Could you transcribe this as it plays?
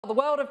The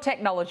world of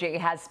technology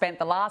has spent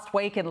the last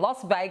week in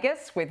Las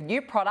Vegas with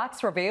new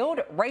products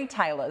revealed,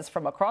 retailers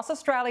from across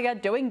Australia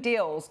doing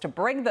deals to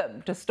bring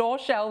them to store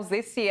shelves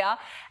this year,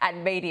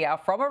 and media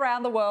from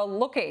around the world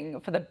looking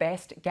for the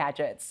best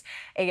gadgets.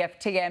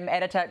 EFTM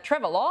editor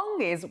Trevor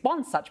Long is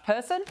one such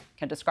person,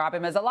 can describe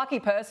him as a lucky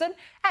person,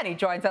 and he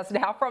joins us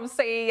now from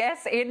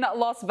CES in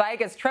Las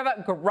Vegas.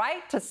 Trevor,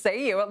 great to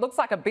see you. It looks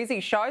like a busy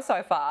show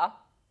so far.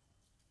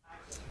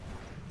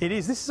 It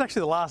is. This is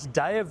actually the last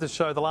day of the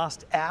show, the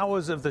last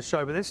hours of the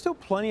show, but there's still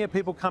plenty of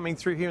people coming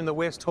through here in the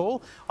West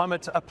Hall. I'm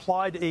at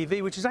Applied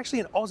EV, which is actually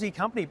an Aussie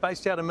company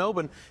based out of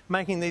Melbourne,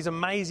 making these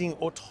amazing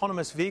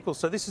autonomous vehicles.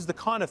 So this is the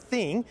kind of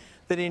thing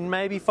that in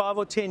maybe 5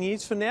 or 10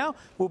 years from now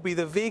will be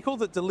the vehicle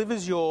that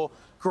delivers your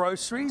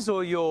groceries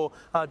or your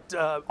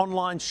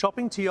online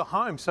shopping to your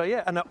home. So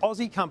yeah, an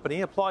Aussie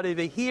company, Applied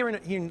EV, here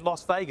in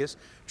Las Vegas,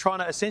 trying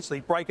to essentially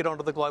break it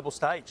onto the global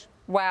stage.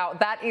 Wow,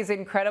 that is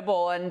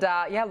incredible. And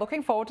yeah,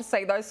 looking forward to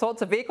see those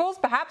sorts of vehicles,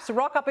 perhaps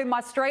rock up in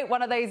my street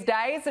one of these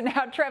days. And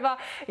now, Trevor,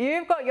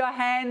 you've got your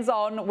hands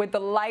on with the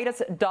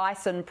latest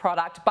Dyson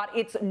product, but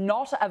it's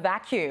not a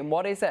vacuum.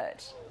 What is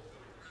it?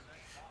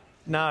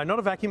 No, not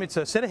a vacuum. It's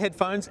a set of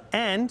headphones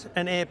and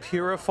an air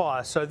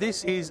purifier. So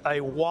this is a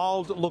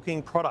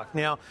wild-looking product.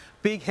 Now,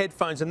 big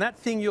headphones, and that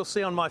thing you'll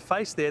see on my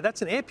face there,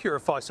 that's an air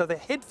purifier. So the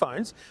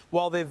headphones,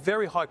 while they're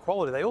very high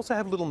quality, they also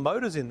have little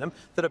motors in them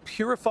that are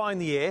purifying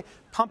the air,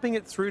 pumping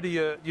it through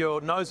to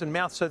your nose and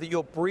mouth so that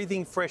you're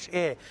breathing fresh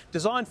air.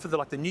 Designed for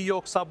the New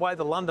York subway,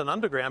 the London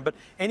Underground, but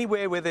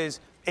anywhere where there's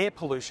air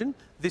pollution,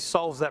 this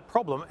solves that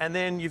problem. And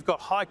then you've got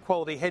high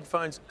quality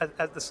headphones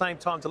at the same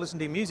time to listen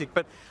to your music,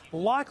 but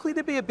likely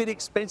to be a bit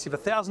expensive.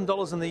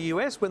 $1,000 in the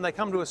US. When they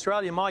come to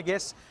Australia, my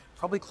guess,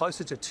 probably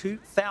closer to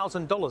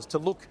 $2,000 to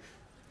look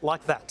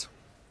like that.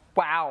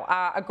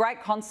 Wow, a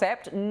great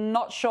concept.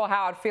 Not sure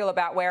how I'd feel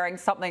about wearing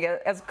something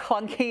as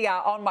clunky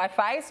on my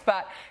face,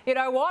 but you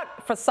know what?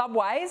 For some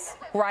ways,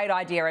 great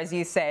idea, as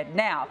you said.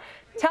 Now,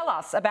 tell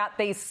us about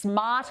these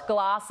smart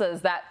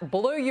glasses that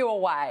blew you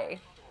away.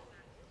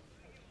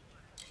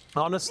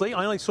 Honestly,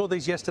 I only saw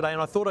these yesterday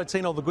and I thought I'd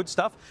seen all the good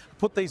stuff. I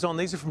put these on.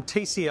 These are from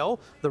TCL,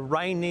 the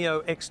Ray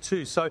Neo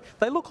X2. So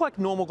they look like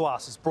normal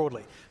glasses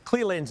broadly,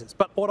 clear lenses.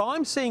 But what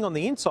I'm seeing on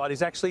the inside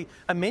is actually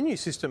a menu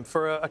system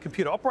for a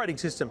computer operating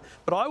system.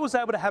 But I was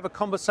able to have a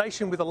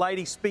conversation with a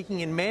lady speaking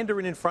in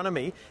Mandarin in front of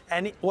me,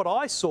 and what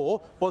I saw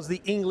was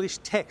the English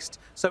text.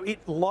 So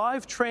it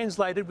live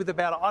translated with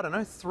about, I don't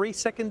know,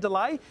 3-second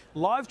delay,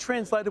 live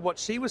translated what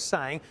she was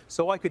saying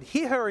so I could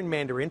hear her in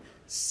Mandarin,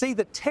 see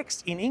the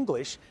text in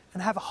English,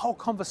 and have a whole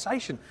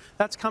conversation.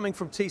 That's coming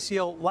from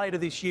TCL later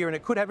this year, and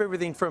it could have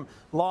everything from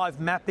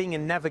live mapping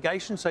and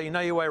navigation so you know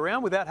your way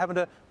around without having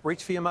to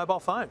reach for your mobile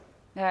phone.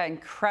 Yeah,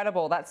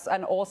 incredible. That's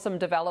an awesome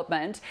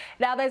development.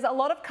 Now, there's a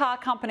lot of car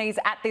companies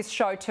at this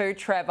show too,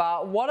 Trevor.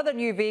 What are the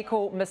new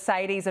vehicle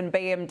Mercedes and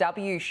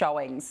BMW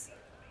showings?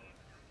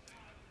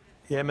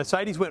 Yeah,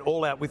 Mercedes went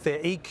all out with their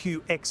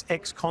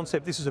EQXX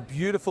concept. This is a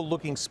beautiful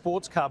looking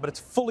sports car, but it's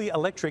fully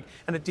electric,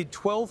 and it did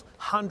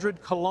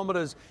 1,200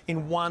 kilometres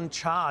in one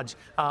charge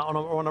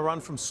on a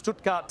run from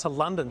Stuttgart to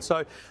London.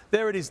 So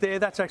there it is there.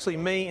 That's actually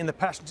me in the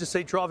passenger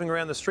seat driving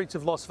around the streets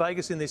of Las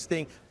Vegas in this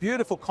thing.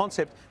 Beautiful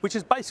concept, which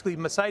is basically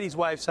Mercedes'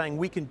 way of saying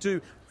we can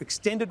do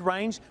extended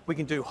range, we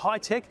can do high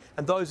tech,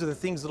 and those are the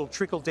things that'll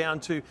trickle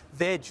down to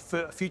their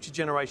future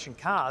generation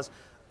cars.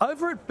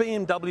 Over at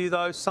BMW,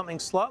 though, something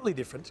slightly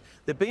different.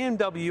 The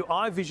BMW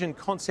iVision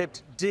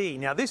Concept D.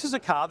 Now, this is a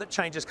car that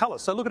changes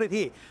colours. So look at it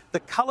here. The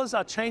colours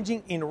are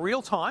changing in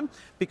real time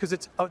because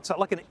it's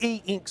like an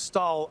e-ink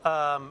style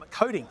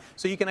coating.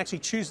 So you can actually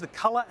choose the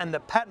colour and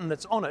the pattern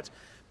that's on it.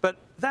 But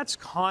that's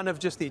kind of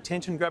just the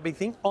attention-grabbing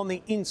thing. On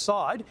the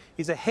inside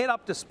is a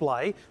head-up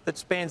display that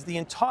spans the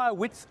entire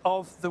width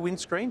of the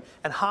windscreen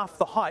and half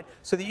the height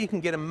so that you can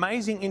get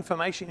amazing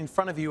information in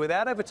front of you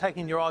without ever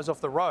taking your eyes off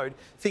the road.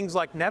 Things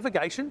like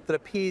navigation that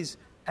appears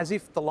as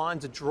if the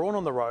lines are drawn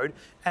on the road,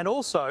 and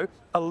also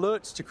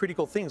alerts to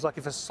critical things. Like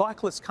if a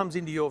cyclist comes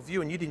into your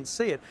view and you didn't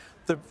see it,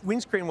 the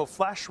windscreen will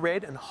flash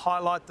red and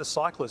highlight the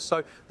cyclist.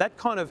 So that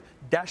kind of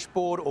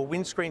dashboard or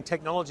windscreen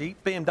technology,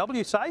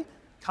 BMW say,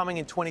 coming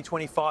in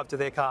 2025 to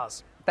their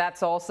cars.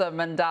 That's awesome.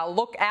 And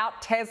look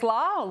out,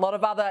 Tesla. A lot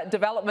of other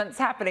developments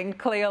happening,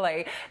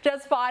 clearly.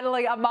 Just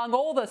finally, among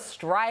all the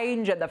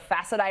strange and the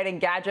fascinating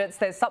gadgets,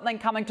 there's something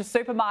coming to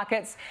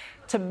supermarkets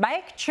to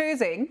make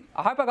choosing,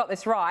 I hope I got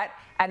this right,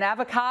 an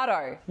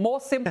avocado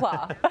more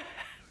simpler.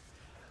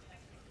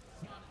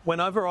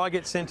 Whenever I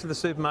get sent to the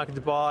supermarket to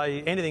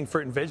buy anything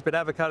fruit and veg, but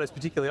avocados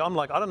particularly, I'm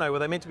like, I don't know, were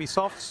they meant to be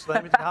soft? Were they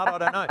meant to be hard? I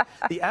don't know.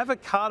 The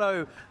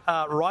avocado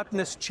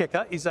ripeness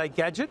checker is a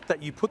gadget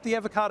that you put the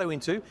avocado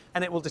into,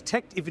 and it will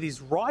detect if it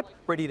is ripe,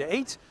 ready to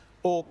eat,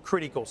 or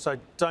critical. So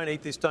don't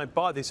eat this, don't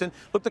buy this. And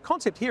look, the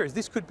concept here is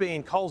this could be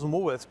in Coles and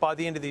Woolworths by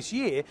the end of this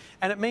year,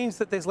 and it means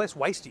that there's less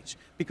wastage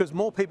because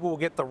more people will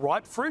get the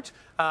ripe fruit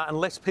and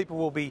less people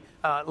will be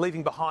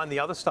leaving behind the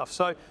other stuff.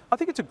 So I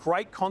think it's a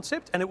great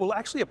concept, and it will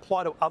actually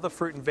apply to other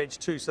fruit and veg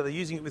too. So they're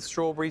using it with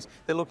strawberries,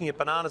 they're looking at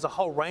bananas, a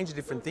whole range of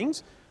different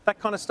things. That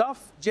kind of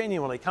stuff,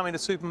 genuinely coming to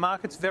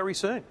supermarkets very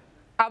soon.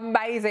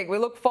 Amazing. We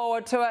look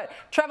forward to it.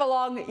 Trevor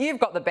Long, you've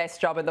got the best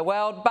job in the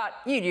world, but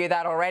you knew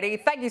that already.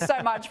 Thank you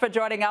so much for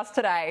joining us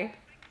today.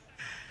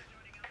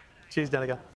 Cheers, Danica.